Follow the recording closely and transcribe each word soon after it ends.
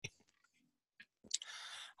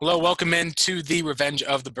Hello, welcome into the Revenge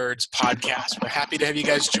of the Birds podcast. We're happy to have you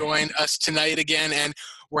guys join us tonight again, and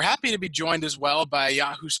we're happy to be joined as well by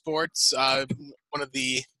Yahoo Sports, one of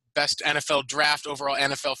the best NFL draft, overall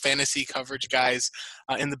NFL fantasy coverage guys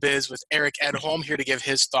in the biz, with Eric Edholm here to give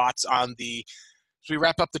his thoughts on as we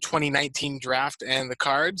wrap up the 2019 draft and the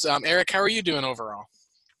cards. Eric, how are you doing overall?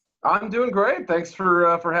 I'm doing great. Thanks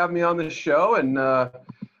for having me on this show, and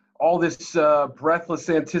all this breathless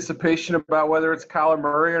anticipation about whether it's Kyler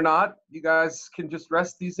Murray or not. You guys can just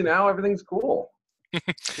rest easy now. Everything's cool.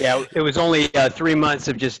 Yeah, it was only 3 months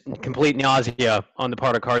of just complete nausea on the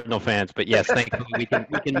part of Cardinal fans. But yes, thankfully we can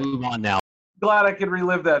move on now. Glad I could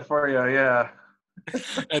relive that for you. Yeah.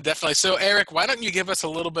 Definitely. So, Eric, why don't you give us a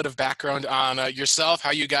little bit of background on yourself,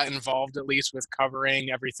 how you got involved at least with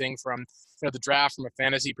covering everything from the draft from a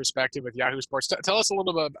fantasy perspective with Yahoo Sports. Tell us a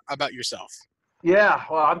little bit about yourself. Yeah,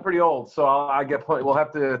 well, I'm pretty old, so we'll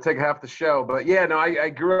have to take half the show. But yeah, no, I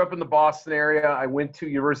grew up in the Boston area. I went to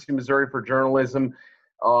University of Missouri for journalism.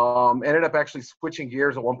 Ended up actually switching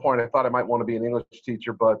gears at one point. I thought I might want to be an English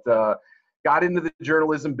teacher, but got into the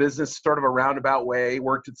journalism business sort of a roundabout way.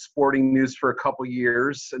 Worked at Sporting News for a couple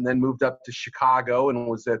years, and then moved up to Chicago and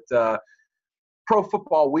was at Pro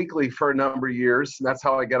Football Weekly for a number of years. And that's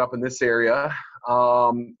how I got up in this area.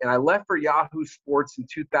 And I left for Yahoo Sports in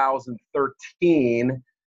 2013,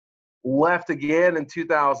 left again in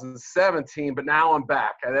 2017, but now I'm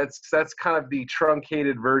back. That's kind of the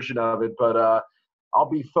truncated version of it, but I'll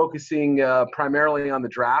be focusing primarily on the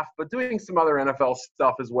draft, but doing some other NFL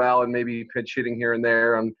stuff as well, and maybe pitch hitting here and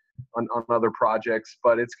there on other projects.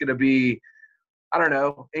 But it's going to be, I don't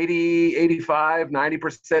know, 80, 85,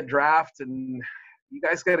 90% draft, and you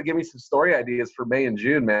guys got to give me some story ideas for May and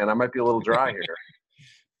June, man. I might be a little dry here.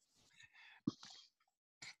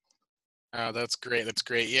 Oh, that's great. That's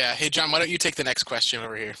great. Yeah. Hey, John, why don't you take the next question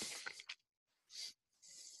over here?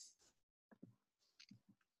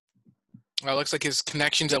 Well, it looks like his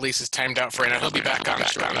connections at least is timed out for right now. He'll be back on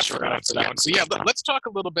shortly. So yeah, let's talk a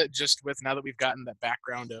little bit just with, now that we've gotten that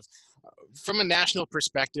background of, from a national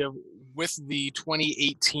perspective, with the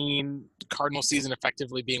 2018 Cardinal season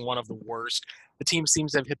effectively being one of the worst, the team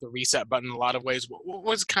seems to have hit the reset button in a lot of ways. What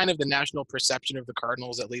was kind of the national perception of the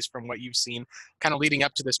Cardinals, at least from what you've seen, kind of leading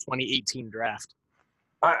up to this 2018 draft?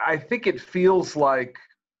 I think it feels like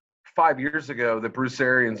 5 years ago that Bruce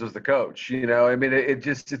Arians was the coach. I mean,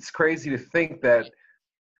 it's crazy to think that,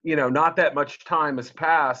 not that much time has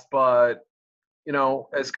passed, but,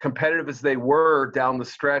 as competitive as they were down the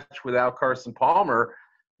stretch without Carson Palmer,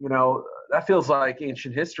 that feels like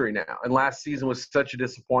ancient history now. And last season was such a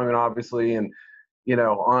disappointment, obviously, and,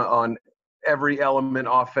 on every element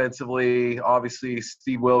offensively. Obviously,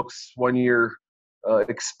 Steve Wilkes' 1 year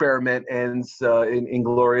experiment ends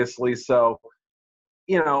ingloriously. So,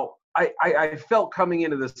 I felt coming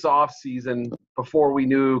into this offseason, before we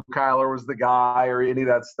knew Kyler was the guy or any of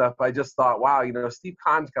that stuff, I just thought, wow, Steve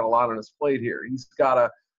Keim's got a lot on his plate here. He's got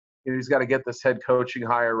to get this head coaching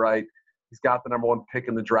hire right. He's got the number one pick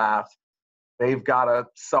in the draft. They've got to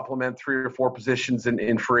supplement 3 or 4 positions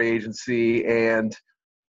in free agency, and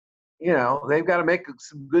they've got to make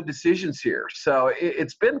some good decisions here. So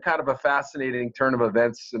it's been kind of a fascinating turn of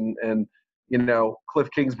events, and Cliff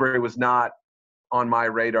Kingsbury was not on my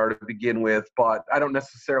radar to begin with, but I don't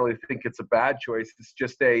necessarily think it's a bad choice. It's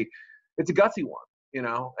just it's a gutsy one,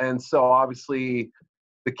 and so obviously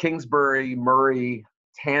the Kingsbury-Murray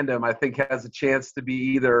tandem, I think, has a chance to be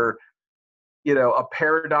either, a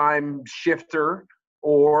paradigm shifter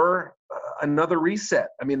or another reset.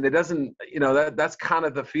 I mean, it doesn't, that's kind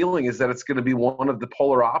of the feeling, is that it's going to be one of the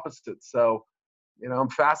polar opposites. So, I'm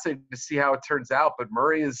fascinated to see how it turns out, but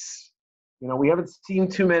Murray is, we haven't seen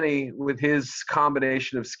too many with his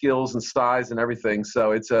combination of skills and size and everything.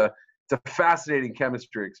 So it's a fascinating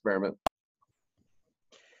chemistry experiment.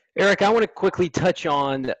 Eric, I want to quickly touch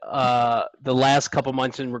on the last couple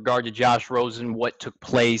months in regard to Josh Rosen, what took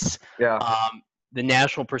place, Yeah. The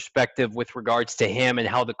national perspective with regards to him and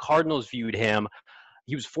how the Cardinals viewed him.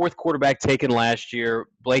 He was 4th quarterback taken last year.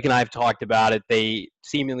 Blake and I have talked about it. They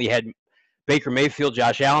seemingly had Baker Mayfield,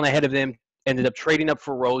 Josh Allen ahead of them, ended up trading up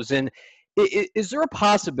for Rosen. Is there a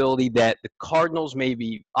possibility that the Cardinals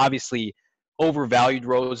maybe obviously overvalued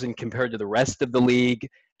Rosen compared to the rest of the league,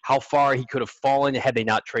 how far he could have fallen had they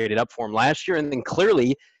not traded up for him last year? And then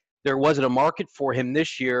clearly there wasn't a market for him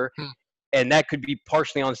this year, and that could be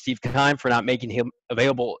partially on Steve Keim for not making him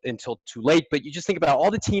available until too late. But you just think about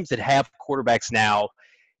all the teams that have quarterbacks now.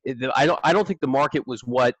 I don't think the market was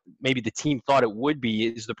what maybe the team thought it would be.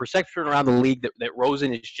 Is the perception around the league that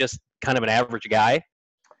Rosen is just kind of an average guy?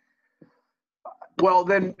 Well,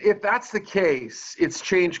 then if that's the case, it's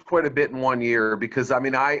changed quite a bit in 1 year because, I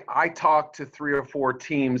mean, I talked to 3 or 4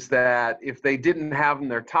 teams that if they didn't have him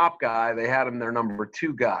their top guy, they had him their number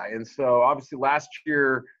 2 guy. And so obviously last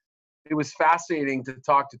year it was fascinating to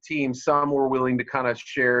talk to teams. Some were willing to kind of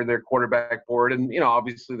share their quarterback board. And,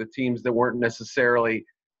 obviously the teams that weren't necessarily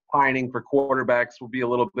pining for quarterbacks will be a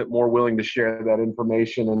little bit more willing to share that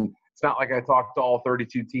information. And it's not like I talked to all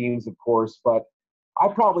 32 teams, of course, but I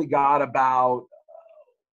probably got about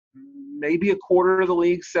maybe a quarter of the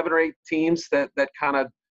league, 7 or 8 teams that kind of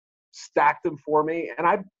stacked them for me. And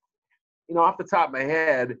I, off the top of my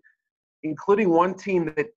head, including one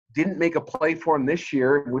team that didn't make a play for him this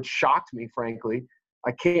year, which shocked me, frankly.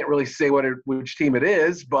 I can't really say which team it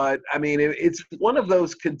is, but I mean, it's one of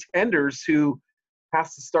those contenders who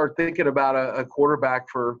has to start thinking about a quarterback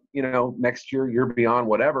for, next year beyond,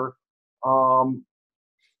 whatever.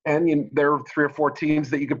 And there are 3 or 4 teams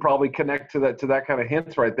that you could probably connect to that kind of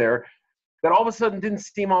hints right there that all of a sudden didn't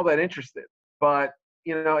seem all that interested. But,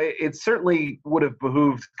 it certainly would have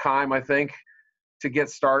behooved Keim, I think, to get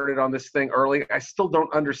started on this thing early. I still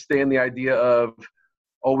don't understand the idea of,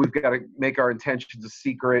 we've got to make our intentions a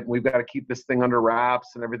secret and we've got to keep this thing under wraps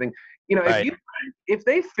and everything. Right. If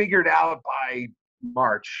they figured out by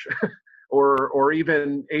March or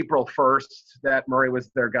even April 1st that Murray was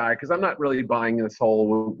their guy, because I'm not really buying this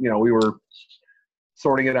whole, we were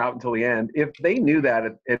sorting it out until the end. If they knew that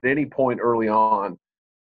at any point early on,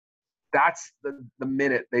 that's the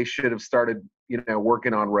minute they should have started,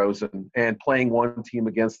 working on Rosen and playing one team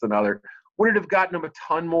against another. Would it have gotten them a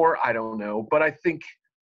ton more? I don't know. But I think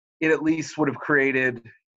it at least would have created,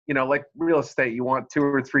 like real estate, you want 2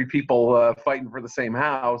 or 3 people fighting for the same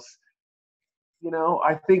house.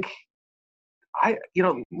 I think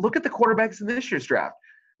look at the quarterbacks in this year's draft.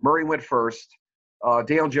 Murray went first.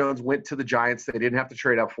 Daniel Jones went to the Giants. They didn't have to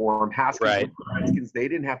trade up for him. Haskins, right. went to the Redskins. They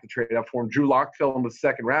didn't have to trade up for him. Drew Lock fell in the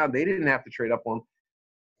second round. They didn't have to trade up for him.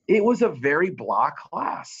 It was a very block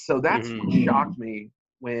class. So that's what shocked me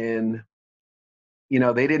when,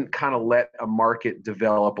 they didn't kind of let a market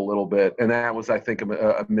develop a little bit. And that was, I think,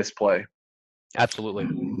 a misplay. Absolutely.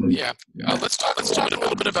 Yeah. Let's talk a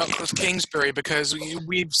little bit about Cliff Kingsbury, because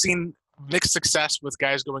we've seen mixed success with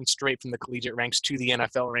guys going straight from the collegiate ranks to the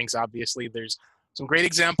NFL ranks. Obviously, there's some great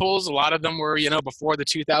examples. A lot of them were, before the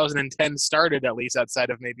 2010 started, at least outside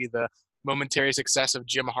of maybe the momentary success of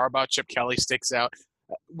Jim Harbaugh. Chip Kelly sticks out.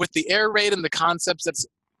 With the air raid and the concepts that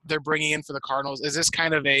they're bringing in for the Cardinals, is this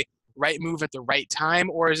kind of a right move at the right time,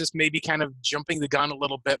 or is this maybe kind of jumping the gun a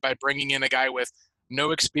little bit by bringing in a guy with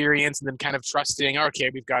no experience and then kind of trusting,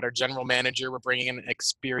 okay, we've got our general manager, we're bringing in an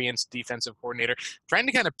experienced defensive coordinator, trying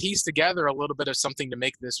to kind of piece together a little bit of something to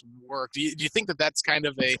make this work? Do you think that that's kind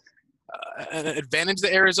of an advantage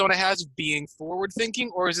that Arizona has of being forward thinking,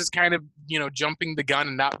 or is this kind of, jumping the gun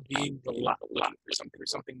and not being or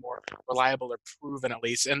something more reliable or proven at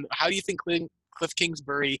least? And how do you think Cliff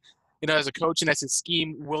Kingsbury, as a coach and as his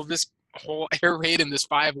scheme, will this whole air raid and this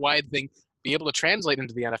 5-wide thing be able to translate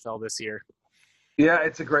into the NFL this year? Yeah,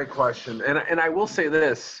 it's a great question. And I will say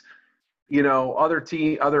this, other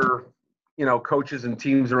coaches and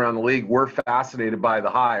teams around the league were fascinated by the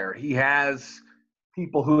hire. He has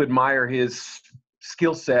people who admire his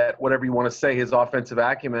skill set, whatever you want to say, his offensive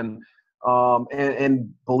acumen,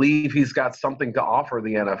 and believe he's got something to offer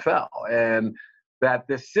the NFL. And that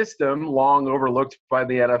this system, long overlooked by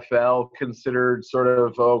the NFL, considered sort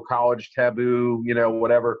of, college taboo,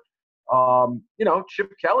 whatever.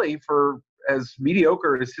 Chip Kelly, for as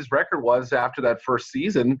mediocre as his record was after that first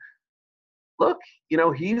season, look,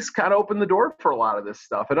 he's kind of opened the door for a lot of this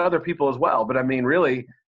stuff and other people as well. But I mean, really,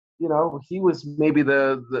 he was maybe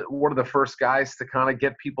the one of the first guys to kind of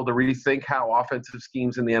get people to rethink how offensive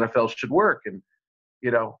schemes in the NFL should work. And,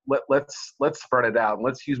 let's spread it out and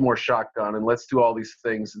let's use more shotgun and let's do all these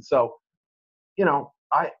things. And so,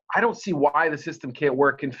 I don't see why the system can't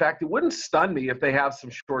work. In fact, it wouldn't stun me if they have some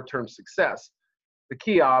short-term success. The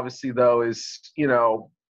key, obviously, though, is, figuring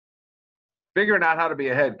out how to be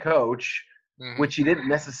a head coach, which he didn't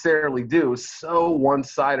necessarily do. So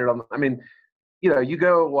one-sided. You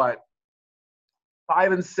go,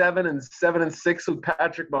 5-7 and 7-6 with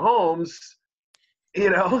Patrick Mahomes,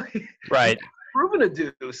 Right. proven to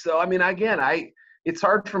do. So, again, it's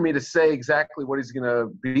hard for me to say exactly what he's going to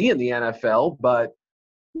be in the NFL, but,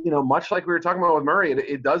 much like we were talking about with Murray,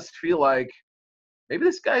 it does feel like maybe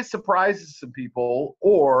this guy surprises some people,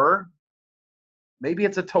 or maybe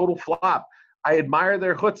it's a total flop. I admire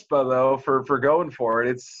their chutzpah, though, for going for it.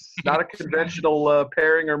 It's not a conventional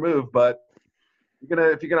pairing or move, but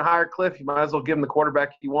if you're gonna hire Cliff, you might as well give him the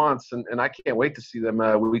quarterback he wants. And I can't wait to see them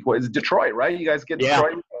week one. It's Detroit, right? You guys get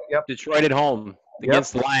Detroit? Yep. Detroit at home.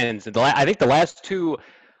 against the Lions. I think the last two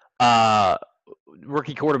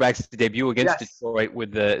rookie quarterbacks to debut against Detroit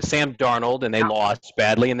with Sam Darnold, and they lost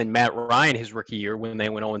badly, and then Matt Ryan his rookie year when they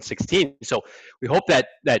went 0-16. So we hope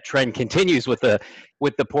that trend continues with the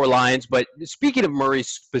poor Lions. But speaking of Murray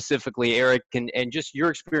specifically, Eric, and just your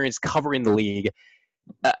experience covering the league,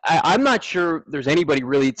 I'm not sure there's anybody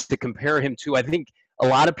really to compare him to. I think a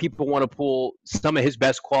lot of people want to pull some of his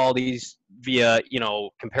best qualities via,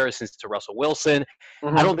 comparisons to Russell Wilson.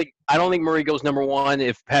 Mm-hmm. I don't think Murray goes number one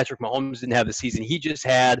if Patrick Mahomes didn't have the season he just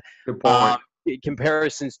had. Good point.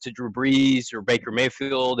 Comparisons to Drew Brees or Baker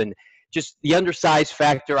Mayfield, and just the undersized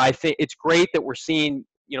factor. I think it's great that we're seeing,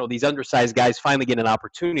 these undersized guys finally get an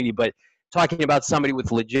opportunity, but talking about somebody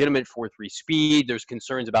with legitimate 4.3 speed, there's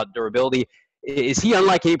concerns about durability. Is he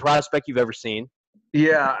unlike any prospect you've ever seen?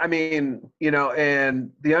 Yeah, I mean,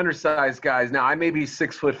 and the undersized guys. Now, I may be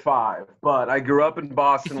 6'5", but I grew up in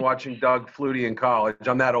Boston watching Doug Flutie in college.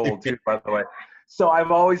 I'm that old too, by the way. So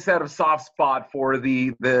I've always had a soft spot for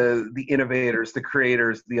the innovators, the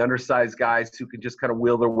creators, the undersized guys who can just kind of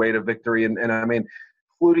wheel their way to victory. And I mean,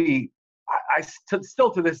 Flutie,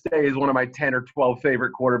 still to this day is one of my 10 or 12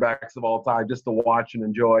 favorite quarterbacks of all time, just to watch and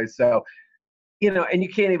enjoy. So. And you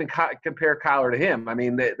can't even compare Kyler to him. I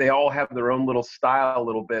mean, they all have their own little style a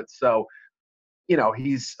little bit. So,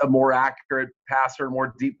 he's a more accurate passer,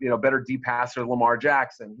 more deep, better deep passer than Lamar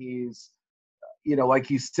Jackson. He's, like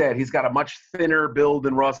you said, he's got a much thinner build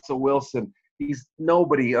than Russell Wilson.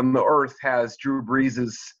 Nobody on the earth has Drew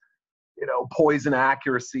Brees's, poison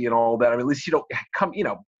accuracy and all that. I mean, at least you don't come,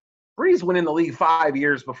 Brees went in the league 5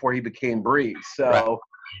 years before he became Brees. So.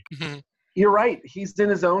 Right. Mm-hmm. You're right. He's in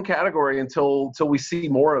his own category until we see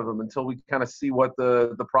more of him, until we kind of see what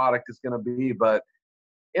the product is going to be. But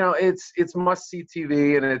it's must-see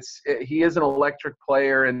TV, and he is an electric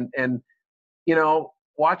player. And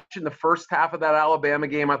watching the first half of that Alabama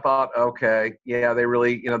game, I thought, okay, yeah, they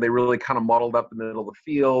really kind of muddled up the middle of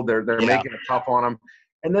the field. They're making it tough on him.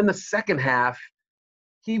 And then the second half,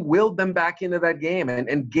 he willed them back into that game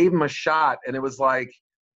and gave them a shot. And it was like,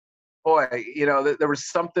 boy, there was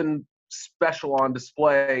something special on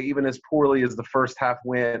display, even as poorly as the first half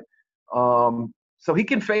went. So he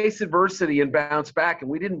can face adversity and bounce back.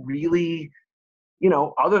 And we didn't really,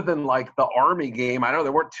 other than like the Army game, I know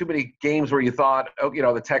there weren't too many games where you thought,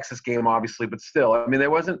 the Texas game, obviously, but still, I mean,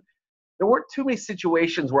 there weren't too many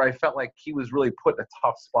situations where I felt like he was really put in a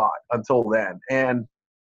tough spot until then. And,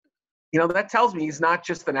 that tells me he's not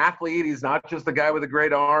just an athlete. He's not just a guy with a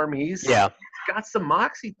great arm. He's got some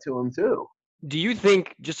moxie to him too. Do you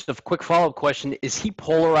think, just a quick follow-up question, is he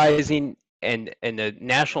polarizing and a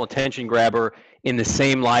national attention grabber in the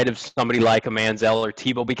same light of somebody like a Manziel or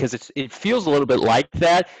Tebow? Because it feels a little bit like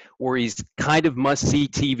that, where he's kind of must-see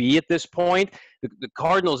TV at this point. The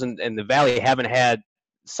Cardinals and the Valley haven't had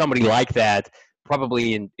somebody like that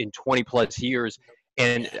probably in 20-plus years.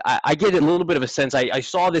 And I get a little bit of a sense. I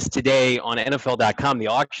saw this today on NFL.com, the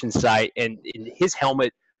auction site, and his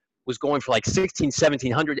helmet was going for like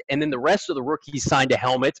 $1,700, and then the rest of the rookies signed a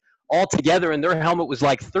helmet all together, and their helmet was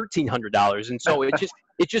like $1,300. And so it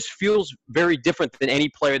just feels very different than any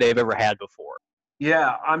player they've ever had before.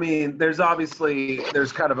 Yeah, I mean, there's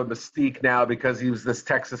kind of a mystique now because he was this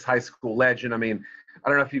Texas high school legend. I mean, I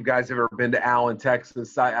don't know if you guys have ever been to Allen,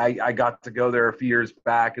 Texas. I got to go there a few years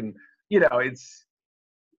back, and it's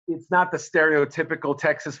not the stereotypical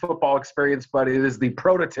Texas football experience, but it is the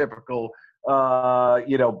prototypical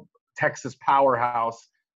Texas powerhouse.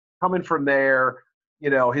 Coming from there,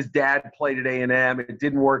 his dad played at A&M. It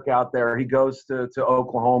didn't work out there. He goes to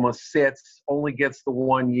Oklahoma, sits, only gets the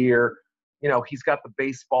 1 year. He's got the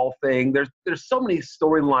baseball thing. There's so many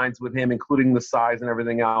storylines with him, including the size and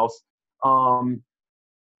everything else. And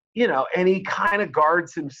he kind of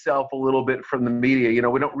guards himself a little bit from the media.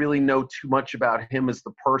 We don't really know too much about him as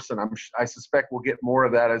the person. I suspect we'll get more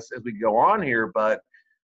of that as we go on here, but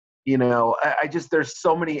there's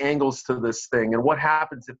so many angles to this thing. And what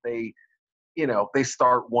happens if they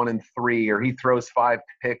start 1-3, or he throws 5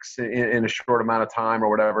 picks in a short amount of time or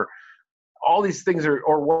whatever? All these things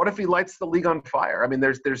or what if he lights the league on fire? I mean,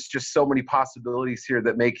 there's just so many possibilities here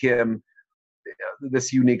that make him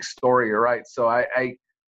this unique story. Right. So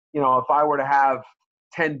if I were to have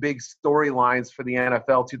 10 big storylines for the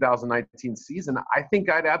NFL 2019 season, I think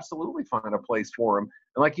I'd absolutely find a place for him.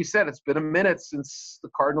 And like you said, it's been a minute since the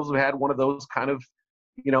Cardinals have had one of those kind of,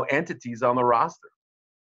 entities on the roster.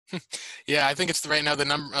 Yeah, I think it's right now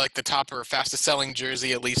the top or fastest selling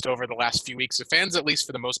jersey, at least over the last few weeks. The fans, at least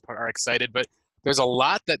for the most part, are excited, but there's a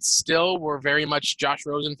lot that still were very much Josh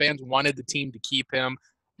Rosen fans wanted the team to keep him.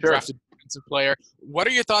 Sure. Drafted offensive player. What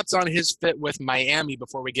are your thoughts on his fit with Miami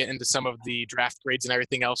before we get into some of the draft grades and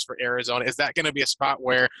everything else for Arizona? Is that going to be a spot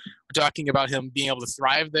where we're talking about him being able to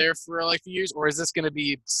thrive there for like a few years, or is this going to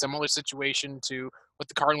be a similar situation to what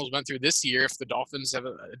the Cardinals went through this year if the Dolphins have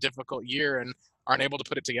a difficult year and aren't able to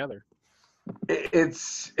put it together?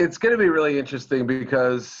 It's going to be really interesting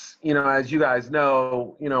because, as you guys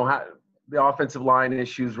know, the offensive line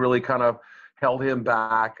issues really kind of held him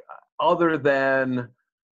back. Other than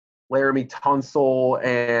Laramie Tunsil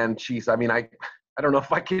and Chiefs, I mean, I don't know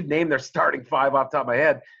if I could name their starting five off the top of my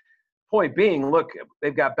head. Point being, look,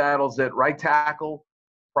 they've got battles at right tackle,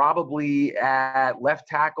 probably at left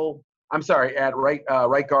tackle. I'm sorry, at right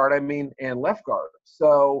guard, and left guard.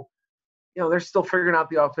 So, they're still figuring out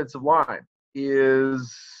the offensive line.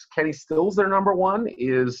 Is Kenny Stills their number one?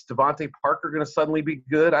 Is Devontae Parker going to suddenly be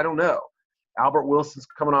good? I don't know. Albert Wilson's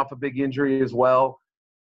coming off a big injury as well.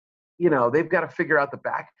 They've got to figure out the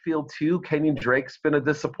backfield too. Kenyon Drake's been a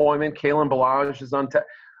disappointment. Kalen Ballage is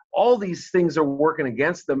all these things are working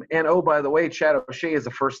against them. And, oh, by the way, Chad O'Shea is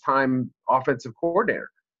a first-time offensive coordinator.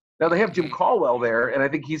 Now, they have Jim Caldwell there, and I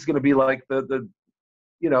think he's going to be like the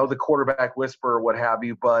quarterback whisperer or what have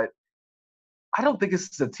you. But I don't think this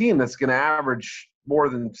is a team that's going to average more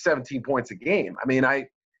than 17 points a game. I mean,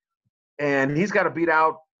 and he's got to beat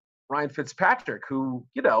out Ryan Fitzpatrick, who,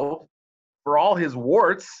 for all his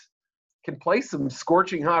warts, can play some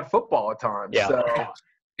scorching hot football at times. Yeah. So,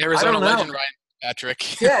 Arizona legend Ryan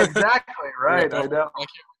Fitzpatrick. Yeah, exactly. Right. I know.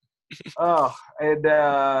 Oh, and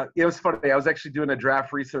it was funny. I was actually doing a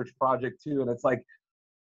draft research project too, and it's like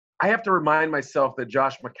I have to remind myself that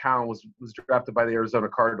Josh McCown was drafted by the Arizona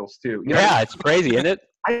Cardinals too. It's crazy, isn't it?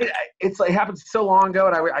 It's like it happened so long ago,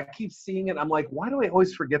 and I keep seeing it. I'm like, why do I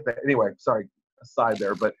always forget that? Anyway, sorry, aside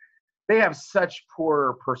there, but they have such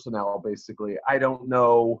poor personnel. Basically, I don't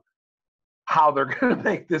know how they're going to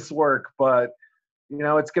make this work, but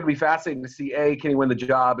it's going to be fascinating to see A, can he win the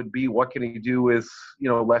job, and B, what can he do with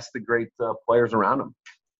less than great players around him.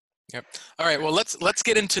 Yep. All right. Well, let's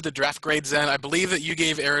get into the draft grades then. I believe that you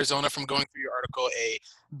gave Arizona, from going through your article, a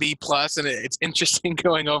B+, and it's interesting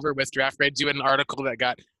going over with draft grades. You had an article that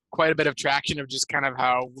got quite a bit of traction of just kind of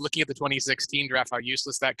how, looking at the 2016 draft, how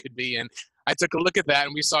useless that could be. And I took a look at that,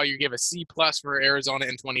 and we saw you gave a C+ for Arizona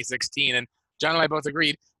in 2016. And John and I both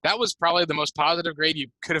agreed that was probably the most positive grade you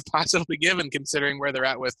could have possibly given, considering where they're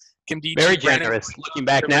at with Kim Deach. Very generous, looking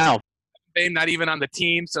back now. Not even on the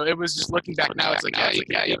team, so it was just looking back now. It's like, you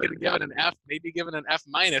could give it an F, maybe give it an F-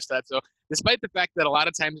 that. So, despite the fact that a lot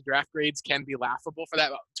of times draft grades can be laughable for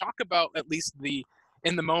that, talk about at least the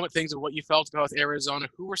in the moment things of what you felt about Arizona.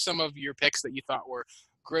 Who were some of your picks that you thought were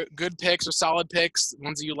good picks or solid picks,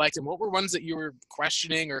 ones that you liked, and what were ones that you were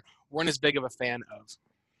questioning or weren't as big of a fan of?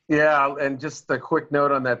 Yeah, and just a quick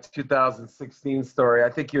note on that 2016 story. I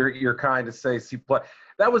think you're kind to say C+.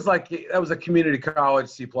 That was a community college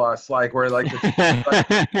C+, like where like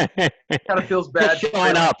kind of feels bad.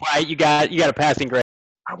 Showing up, right? You got a passing grade.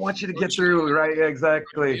 I want you to get through, right? Yeah,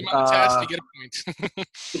 exactly. On the test, you get a point.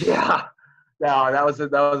 Yeah. No, that was a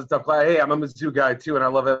tough class. Hey, I'm a Mizzou guy too, and I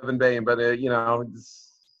love Evan Bain, but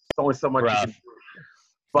it's only so much. You can do.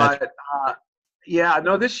 But yeah,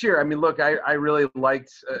 no, this year, I mean, look, I really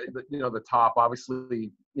liked the top.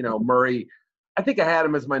 Obviously, Murray. I think I had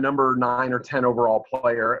him as my number 9 or 10 overall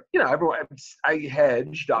player. Everyone, I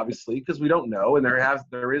hedged obviously because we don't know, and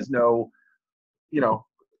there is no,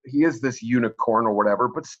 he is this unicorn or whatever.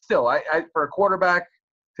 But still, I for a quarterback,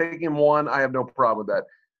 taking him 1, I have no problem with that.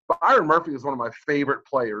 But Byron Murphy is one of my favorite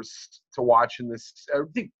players to watch in this.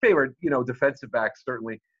 Favorite, defensive back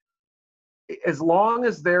certainly. As long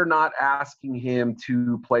as they're not asking him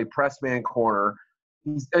to play press man corner,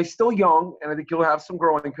 he's still young, and I think he'll have some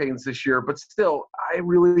growing pains this year. But still, I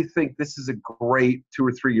really think this is a great 2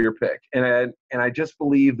 or 3 year pick, and I just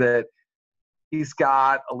believe that he's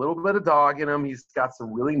got a little bit of dog in him. He's got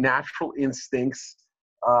some really natural instincts.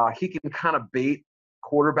 He can kind of bait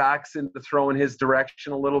quarterbacks into throwing his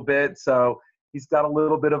direction a little bit. So he's got a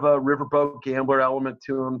little bit of a riverboat gambler element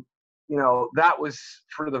to him. That was,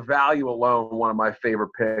 for the value alone, one of my favorite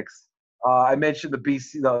picks. I mentioned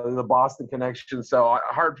the Boston connection, so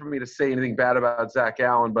hard for me to say anything bad about Zach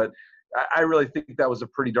Allen, but I really think that was a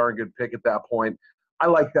pretty darn good pick at that point. I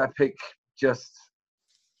like that pick, just,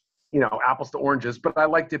 apples to oranges, but I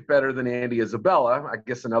liked it better than Andy Isabella. I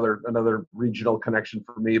guess another regional connection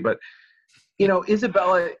for me. But,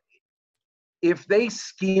 Isabella, if they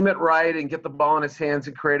scheme it right and get the ball in his hands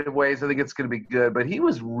in creative ways, I think it's going to be good. But he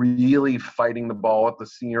was really fighting the ball at the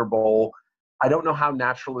Senior Bowl. I don't know how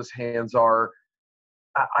natural his hands are.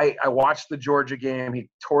 I watched the Georgia game. He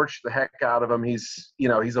torched the heck out of him. He's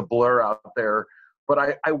a blur out there.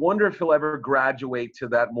 but I wonder if he'll ever graduate to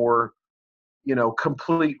that more,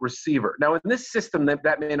 complete receiver. Now, in this system,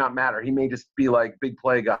 that may not matter. He may just be like big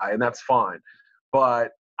play guy, and that's fine.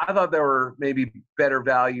 But I thought there were maybe better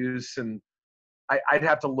values, and I'd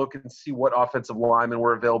have to look and see what offensive linemen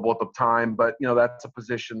were available at the time. But, that's a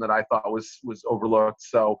position that I thought was overlooked.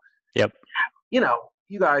 So, yep.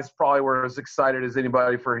 You guys probably were as excited as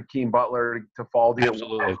anybody for Hakeem Butler to fall deal.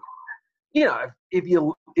 Absolutely.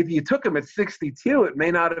 If you took him at 62, it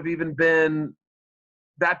may not have even been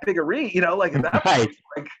that big a read. Like at that point,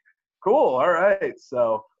 like, cool, all right.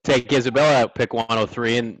 So take Isabella out, pick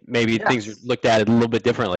 103, and maybe things are looked at a little bit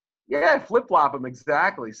differently. Yeah, flip-flop him,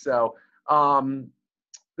 exactly. So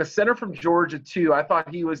the center from Georgia, too, I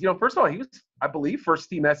thought he was, first of all, he was, I believe,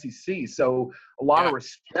 first-team SEC. So a lot of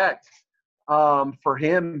respect for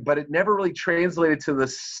him, but it never really translated to the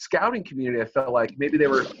scouting community. I felt like maybe they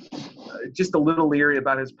were just a little leery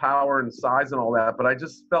about his power and size and all that, but I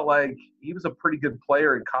just felt like he was a pretty good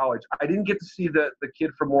player in college. I didn't get to see the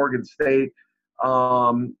kid from Oregon State.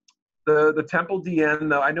 The Temple DN,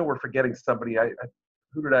 though, I know we're forgetting somebody.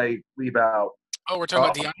 Who did I leave out? Oh, we're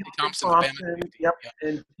talking about Deontay Thompson. Yep,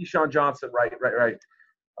 and Keyshawn Johnson. Right.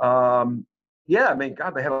 Yeah, I mean,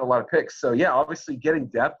 God, they had a lot of picks. So, yeah, obviously getting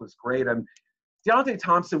depth was great. And Deontay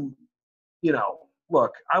Thompson,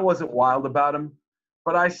 look, I wasn't wild about him,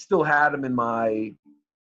 but I still had him in my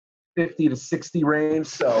 50 to 60 range.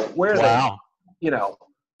 So where wow.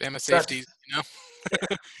 Bama safeties,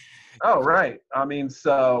 Oh, right. I mean,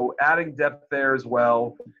 so adding depth there as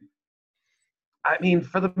well. I mean,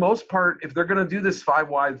 for the most part, if they're going to do this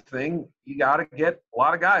 5-wide thing, you got to get a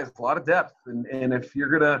lot of guys, a lot of depth. And if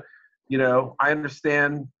you're going to, I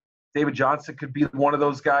understand David Johnson could be one of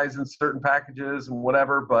those guys in certain packages and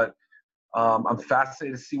whatever, but I'm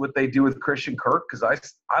fascinated to see what they do with Christian Kirk because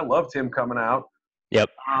I loved him coming out. Yep.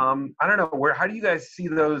 I don't know how do you guys see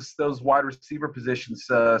those wide receiver positions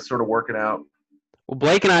sort of working out? Well,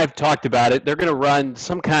 Blake and I have talked about it. They're going to run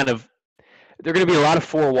they're going to be a lot of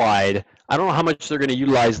 4 wide. I don't know how much they're going to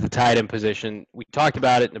utilize the tight end position. We talked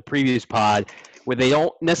about it in the previous pod where they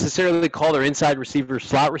don't necessarily call their inside receivers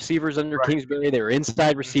slot receivers under Kingsbury. They're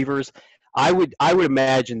inside receivers. I would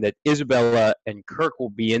imagine that Isabella and Kirk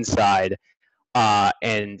will be inside,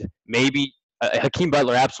 and maybe Hakeem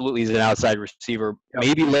Butler absolutely is an outside receiver. Yep.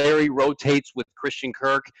 Maybe Larry rotates with Christian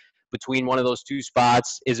Kirk between one of those 2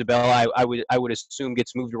 spots. Isabella, I would assume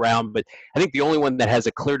gets moved around, but I think the only one that has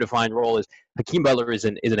a clear defined role is Hakeem Butler is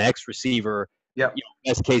an X receiver. Yep.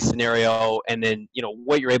 Best case scenario, and then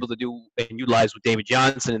what you're able to do and utilize with David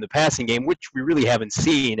Johnson in the passing game, which we really haven't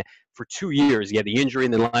seen for 2 years. He had the injury,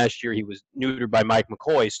 and then last year he was neutered by Mike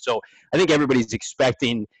McCoy. So I think everybody's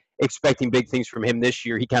expecting big things from him this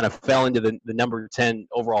year. He kind of fell into the number 10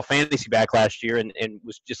 overall fantasy back last year and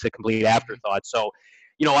was just a complete afterthought. So,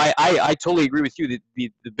 I totally agree with you that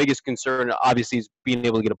the biggest concern obviously is being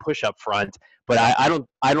able to get a push up front, but I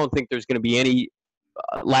don't think there's going to be any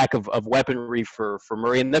lack of weaponry for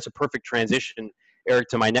Murray, and that's a perfect transition, Eric,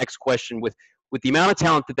 to my next question. With the amount of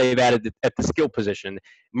talent that they've added at the skill position,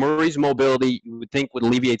 Murray's mobility you would think would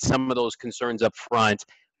alleviate some of those concerns up front.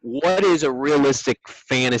 What is a realistic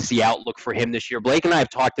fantasy outlook for him this year? Blake and I have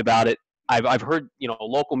talked about it. I've heard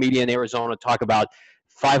local media in Arizona talk about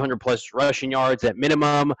 500 plus rushing yards at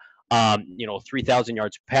minimum, 3,000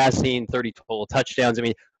 yards passing, 30 total touchdowns. I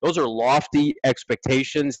mean, those are lofty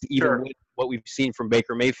expectations, even with what we've seen from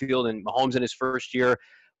Baker Mayfield and Mahomes in his first year.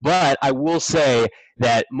 But I will say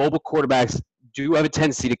that mobile quarterbacks do have a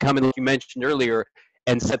tendency to come in, like you mentioned earlier,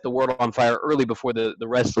 and set the world on fire early before the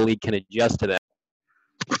rest of the league can adjust to that.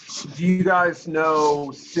 Do you guys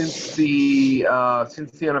know since the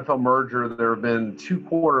NFL merger, there have been 2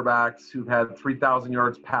 quarterbacks who've had 3,000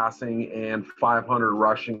 yards passing and 500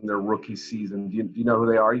 rushing their rookie season? Do you know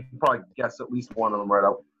who they are? You can probably guess at least one of them right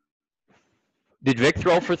up. Did Vic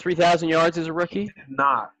throw for 3,000 yards as a rookie? He did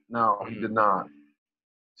not. No, he did not.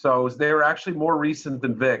 So they were actually more recent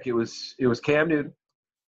than Vic. It was Cam Newton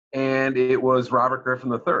and it was Robert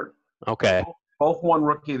Griffin III. Okay. Both won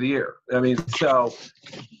Rookie of the Year. I mean, so,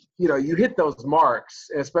 you hit those marks,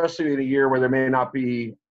 especially in a year where there may not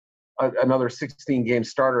be another 16-game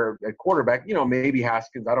starter at quarterback. Maybe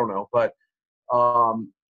Haskins, I don't know. But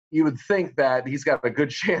you would think that he's got a good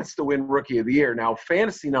chance to win Rookie of the Year. Now,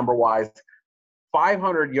 fantasy number-wise,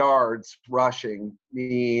 500 yards rushing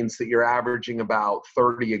means that you're averaging about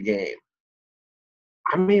 30 a game.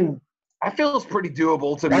 I mean, that feels pretty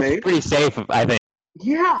doable to me. That's pretty safe, I think.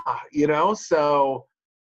 Yeah, so,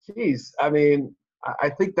 geez, I mean, I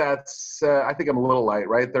think that's I think I'm a little light,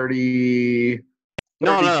 right? 30,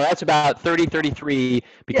 No, that's about 30, 33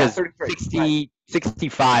 because 33. 60, Right.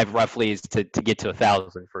 65 roughly is to get to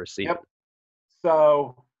 1,000 for a season. Yep.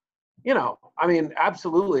 So, I mean,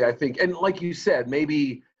 absolutely, I think. And like you said,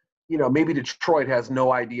 maybe Detroit has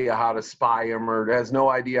no idea how to spy him or has no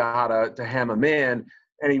idea how to hem him in,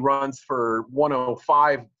 and he runs for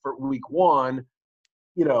 105 for week 1,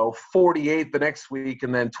 48 the next week,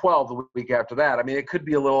 and then 12 the week after that. I mean, it could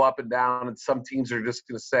be a little up and down, and some teams are just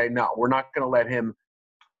going to say, no, we're not going to let him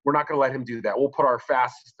do that. We'll put our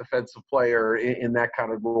fastest defensive player in that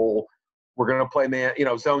kind of role. We're going to play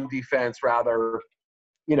zone defense rather,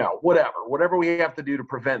 whatever we have to do to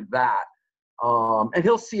prevent that. And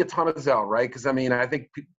he'll see a ton of zone, right? Because, I mean, I think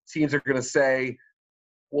teams are going to say,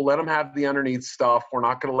 we'll let him have the underneath stuff. We're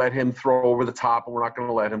not going to let him throw over the top, and we're not going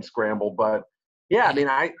to let him scramble. But, yeah, I mean,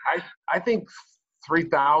 I think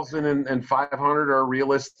 3,000 and 500 are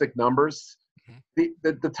realistic numbers.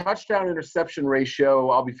 The touchdown interception ratio,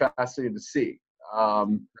 I'll be fascinated to see.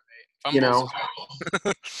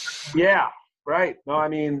 Yeah, right. No, I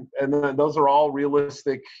mean, and then those are all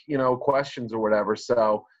realistic, questions or whatever.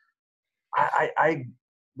 So I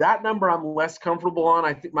that number I'm less comfortable on.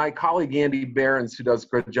 I think my colleague Andy Behrens, who does a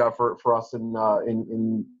great job for us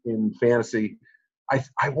in fantasy,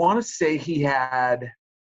 I want to say he had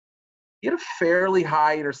a fairly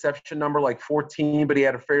high interception number, like 14, but he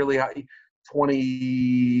had a fairly high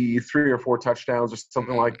 23 or 4 touchdowns or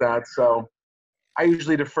something like that. So I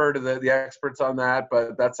usually defer to the experts on that,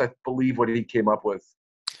 but that's, I believe, what he came up with.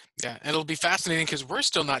 Yeah, it'll be fascinating because we're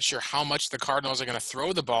still not sure how much the Cardinals are going to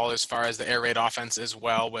throw the ball as far as the air raid offense as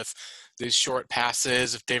well, with these short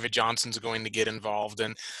passes, if David Johnson's going to get involved.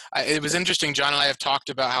 And it was interesting, John and I have talked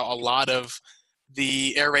about how a lot of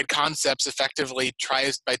the air raid concepts effectively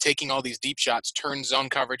tries, by taking all these deep shots, turn zone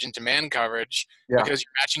coverage into man coverage because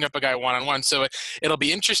you're matching up a guy one-on-one. So it'll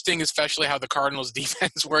be interesting, especially how the Cardinals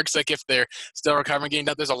defense works, like if they're still recovering game.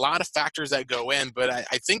 There's a lot of factors that go in, but I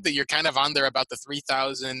think that you're kind of on there about the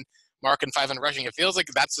 3,000 mark and 500 rushing. It feels like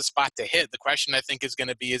that's the spot to hit. The question, I think, is going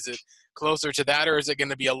to be, is it closer to that, or is it going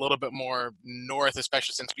to be a little bit more north,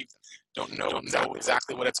 especially since we don't know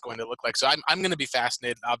exactly what it's going to look like. So I'm going to be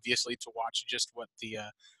fascinated, obviously, to watch just what the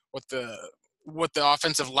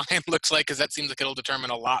offensive line looks like, because that seems like it'll determine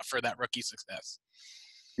a lot for that rookie success.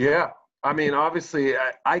 Yeah. I mean, obviously,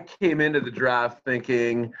 I came into the draft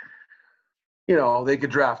thinking, they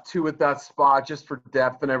could draft 2 at that spot just for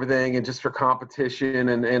depth and everything and just for competition.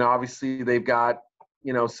 And obviously they've got,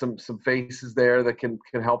 some faces there that can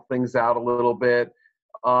help things out a little bit.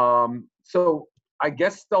 So I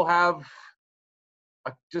guess they'll have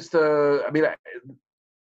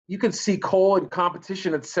you could see Cole in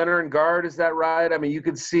competition at center and guard. Is that right? I mean, you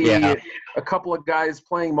could see a couple of guys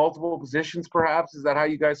playing multiple positions, perhaps. Is that how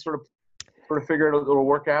you guys sort of figure it'll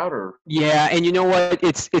work out? Or yeah, and you know what?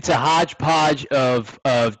 It's a hodgepodge of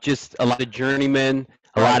just a lot of journeymen,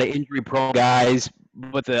 a lot of injury-prone guys.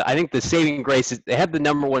 But I think the saving grace is they have the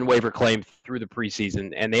number 1 waiver claim through the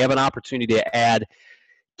preseason, and they have an opportunity to add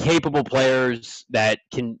capable players that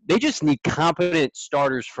can. They just need competent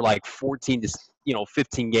starters for like 14 to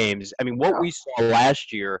 15 games. I mean, what we saw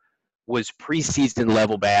last year was preseason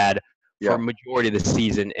level bad for a majority of the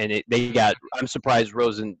season, and I'm surprised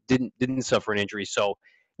Rosen didn't suffer an injury. So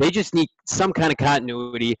they just need some kind of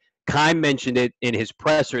continuity. Keim mentioned it in his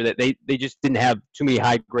presser that they just didn't have too many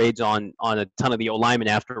high grades on a ton of the O-linemen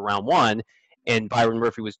after round 1, and Byron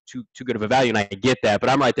Murphy was too good of a value, and I get that, but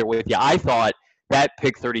I'm right there with you. I thought that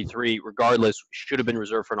pick 33, regardless, should have been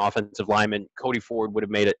reserved for an offensive lineman. Cody Ford would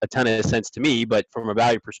have made a ton of sense to me, but from a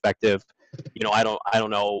value perspective, I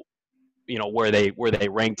don't know, where they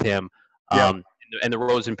ranked him. And the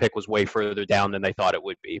Rosen pick was way further down than they thought it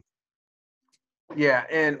would be. Yeah,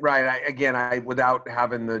 and I without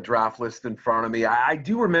having the draft list in front of me, I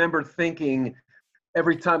do remember thinking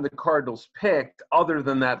every time the Cardinals picked, other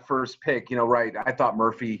than that first pick, I thought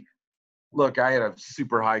Murphy. Look, I had a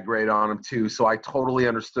super high grade on him too, so I totally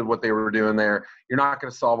understood what they were doing there. You're not going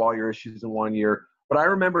to solve all your issues in 1 year, but I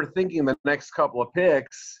remember thinking the next couple of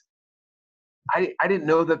picks. I didn't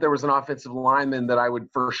know that there was an offensive lineman that I would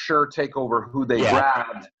for sure take over who they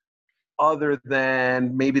grabbed, other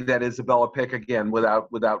than maybe that Isabella pick again, without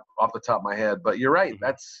off the top of my head. But you're right.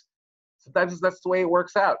 Sometimes that's the way it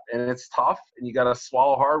works out, and it's tough, and you got to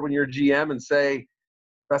swallow hard when you're a GM and say,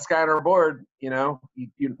 best guy on our board.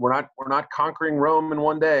 We're not conquering Rome in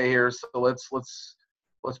one day here, so let's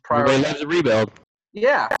prioritize. Everybody loves a rebuild.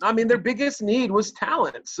 Yeah, I mean their biggest need was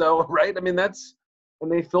talent. So right, I mean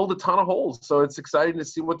and they filled a ton of holes. So it's exciting to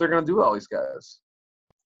see what they're going to do with all these guys.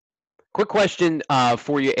 Quick question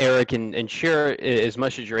for you, Eric, and share as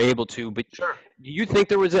much as you're able to. But Sure. do you think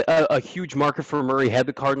there was a huge market for Murray had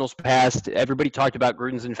the Cardinals passed? Everybody talked about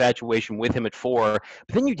Gruden's infatuation with him at 4,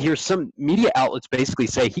 but then you'd hear some media outlets basically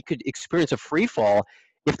say he could experience a free fall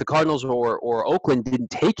if the Cardinals or Oakland didn't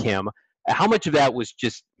take him. How much of that was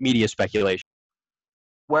just media speculation?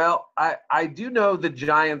 Well, I do know the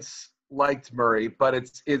Giants liked Murray, but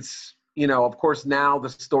it's of course now the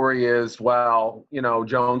story is, well,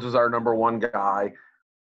 Jones was our number one guy.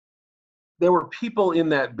 There were people in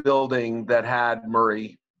that building that had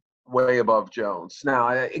Murray way above Jones. Now,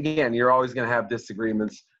 again, you're always going to have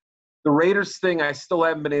disagreements. The Raiders thing, I still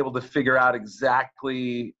haven't been able to figure out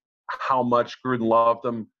exactly how much Gruden loved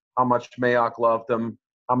him, how much Mayock loved him,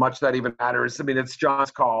 how much that even matters. I mean, it's John's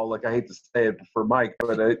call. Like, I hate to say it for Mike,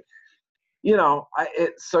 but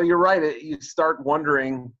so you're right. You start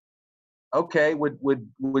wondering, okay,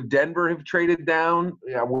 would Denver have traded down?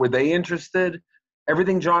 Yeah, were they interested?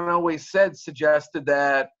 Everything John always said suggested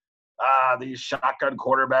that these shotgun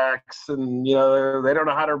quarterbacks and they don't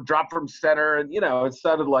know how to drop from center, and it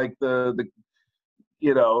sounded like the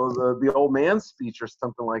old man speech or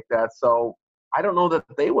something like that. So I don't know that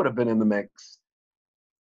they would have been in the mix.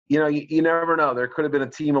 You never know. There could have been a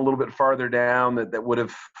team a little bit farther down that would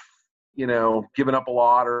have given up a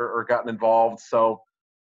lot or gotten involved. So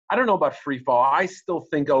I don't know about free fall. I still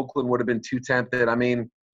think Oakland would have been too tempted. I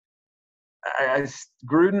mean,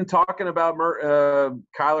 Gruden talking about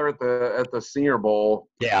Kyler at the Senior Bowl.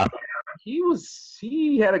 Yeah,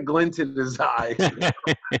 he had a glint in his eye.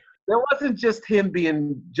 There wasn't just him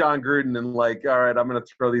being John Gruden and like, all right, I'm going to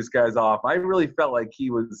throw these guys off. I really felt like he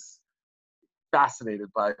was fascinated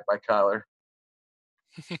by Kyler.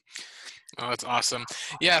 Oh, that's awesome.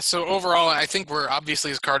 Yeah, so overall, I think we're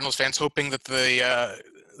obviously as Cardinals fans hoping that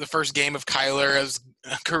the first game of Kyler's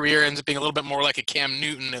career ends up being a little bit more like a Cam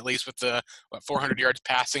Newton, at least with the 400 yards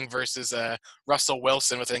passing versus Russell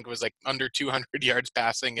Wilson, I think it was like under 200 yards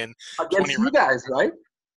passing and against you guys, right?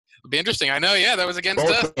 It'll be interesting. I know, yeah, that was against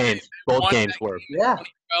us. Both games were. Yeah.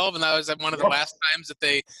 2012, and that was one of the last times that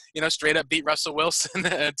they, straight up beat Russell Wilson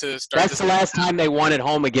to start. That's the last time they won at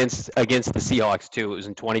home against the Seahawks too. It was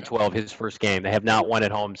in 2012, his first game. They have not won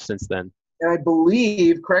at home since then. And I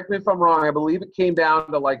believe, correct me if I'm wrong, I believe it came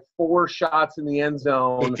down to like 4 shots in the end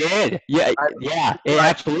zone. It did. Yeah, it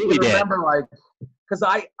absolutely did. I remember, because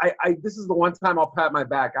I this is the one time I'll pat my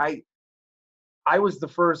back. I was the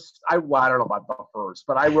first. I don't know about the first,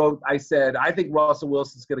 but I said, I think Russell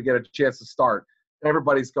Wilson's going to get a chance to start. And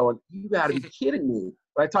everybody's going, you got to be kidding me.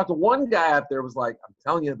 But I talked to one guy out there, was like, I'm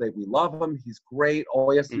telling you, we love him. He's great. All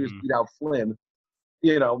he has to do is beat out Flynn.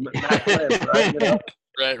 Matt Flynn,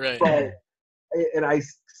 right? Right.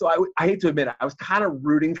 So, I hate to admit it, I was kind of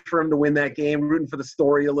rooting for him to win that game, rooting for the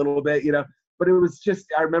story a little bit, But it was just,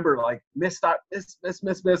 I remember miss. I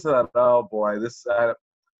thought, oh boy, this.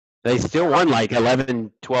 They still won like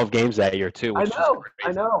 11, 12 games that year too. I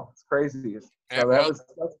know. It's crazy. So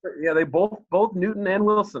they both Newton and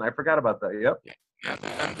Wilson. I forgot about that. Yep.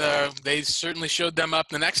 And they certainly showed them up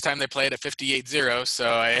the next time they played at 58-0. So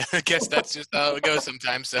I guess that's just how it goes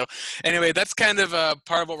sometimes. So anyway, that's kind of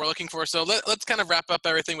part of what we're looking for. So let's kind of wrap up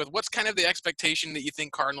everything with what's kind of the expectation that you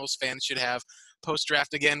think Cardinals fans should have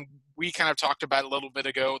post-draft. Again, we kind of talked about a little bit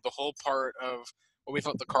ago, the whole part of what we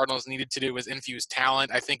thought the Cardinals needed to do was infuse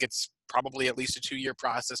talent. I think it's probably at least a 2-year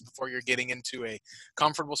process before you're getting into a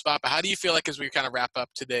comfortable spot. But how do you feel like as we kind of wrap up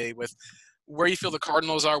today with where you feel the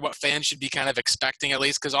Cardinals are, what fans should be kind of expecting at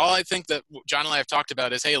least? Because all I think that John and I have talked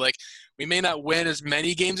about is, hey, we may not win as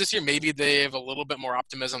many games this year. Maybe they have a little bit more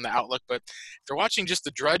optimism in the outlook. But if they're watching just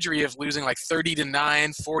the drudgery of losing 30-9,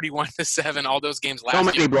 41-7, all those games last year.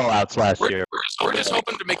 So many blowouts last year. We're just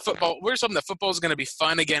hoping to make football. We're just hoping that football is going to be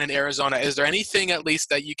fun again in Arizona. Is there anything at least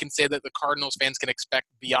that you can say that the Cardinals fans can expect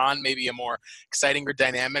beyond maybe a more exciting or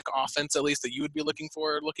dynamic offense, at least, that you would be looking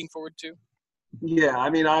forward to? Yeah, I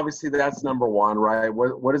mean, obviously that's number one, right?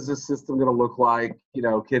 What is this system going to look like?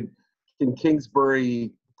 Can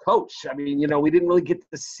Kingsbury coach? I mean, we didn't really get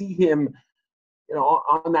to see him,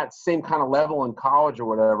 on that same kind of level in college or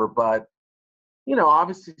whatever. But,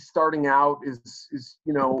 obviously starting out is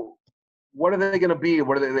what are they going to be?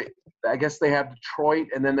 What are they? I guess they have Detroit,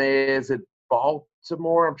 and then is it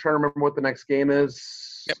Baltimore? I'm trying to remember what the next game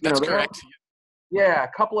is. Yep, that's correct. Yeah, a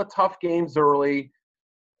couple of tough games early.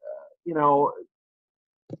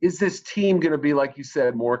 Is this team going to be, like you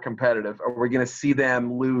said, more competitive? Are we going to see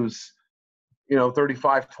them lose,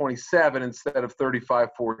 35-27 instead of 35-14?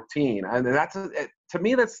 And to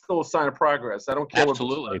me, that's still a sign of progress. I don't care what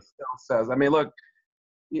says. I mean, look,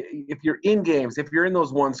 if you're in games, if you're in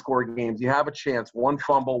those one-score games, you have a chance. One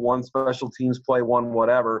fumble, one special teams play, one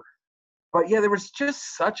whatever. But yeah, there was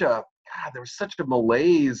just such a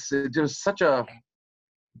malaise. It was such a,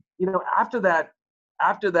 after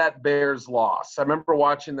that Bears loss, I remember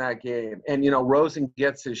watching that game, and Rosen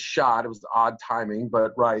gets his shot. It was odd timing,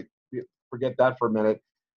 but right, forget that for a minute.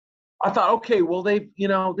 I thought, okay, well,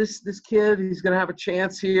 this kid, he's going to have a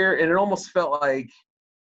chance here, and it almost felt like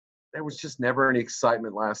there was just never any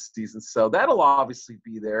excitement last season. So that'll obviously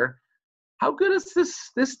be there. How good is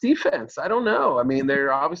this defense? I don't know. I mean,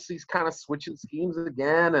 they're obviously kind of switching schemes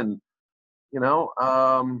again, and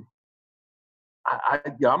I'm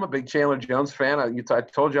a big Chandler Jones fan. I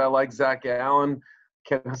told you I like Zach Allen.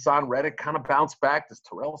 Can Hassan Reddick kind of bounce back? Does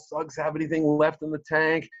Terrell Suggs have anything left in the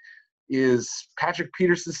tank? Is Patrick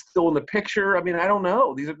Peterson still in the picture? I mean, I don't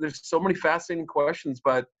know. There's so many fascinating questions,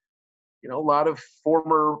 but a lot of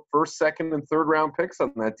former first, second, and third round picks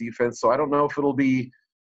on that defense. So I don't know if it'll be,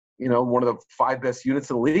 one of the 5 best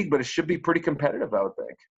units in the league, but it should be pretty competitive, I would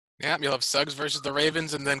think. Yeah, you'll have Suggs versus the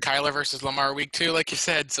Ravens, and then Kyler versus Lamar week 2, like you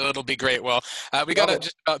said. So it'll be great. Well, we got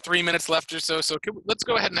just about 3 minutes left or so. So let's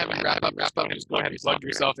go ahead and have you wrap up. Just go ahead and plug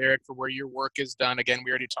yourself, Eric, for where your work is done. Again,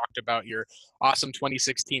 we already talked about your awesome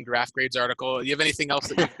 2016 draft grades article. Do you have anything else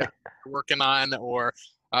that you're working on, or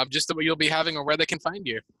just that you'll be having, or where they can find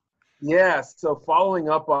you? Yeah. So following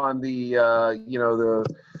up on the the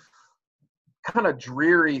kind of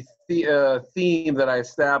dreary theme that I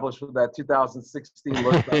established with that 2016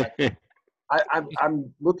 look back.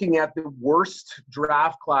 I'm looking at the worst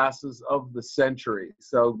draft classes of the century.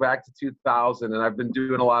 So back to 2000, and I've been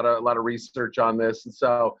doing a lot of research on this. And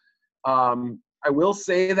so I will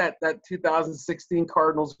say that 2016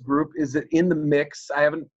 Cardinals group is in the mix. I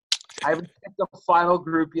haven't picked a final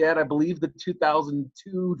group yet. I believe the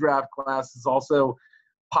 2002 draft class is also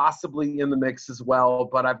possibly in the mix as well,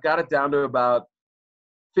 but I've got it down to about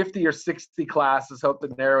 50 or 60 classes. Hope to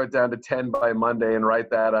narrow it down to 10 by Monday and write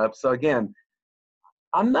that up. So again,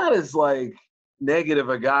 I'm not as negative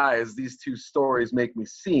a guy as these two stories make me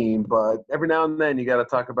seem, but every now and then you got to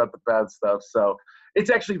talk about the bad stuff. So it's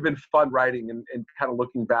actually been fun writing and kind of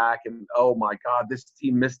looking back and, oh my God, this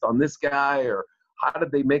team missed on this guy, or how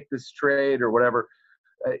did they make this trade, or whatever.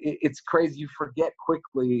 It's crazy. You forget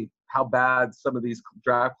quickly how bad some of these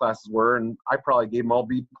draft classes were, and I probably gave them all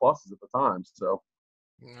B pluses at the time. So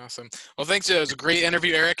awesome. Well, thanks. It was a great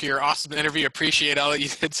interview, Eric. You're awesome interview. Appreciate all that you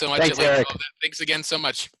did so much. Thanks, Eric. Thanks again so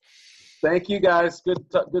much. Thank you, guys. Good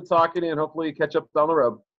talking to you, and hopefully you catch up down the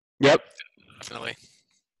road. Yep. Definitely.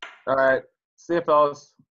 All right. See you,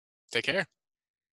 fellas. Take care.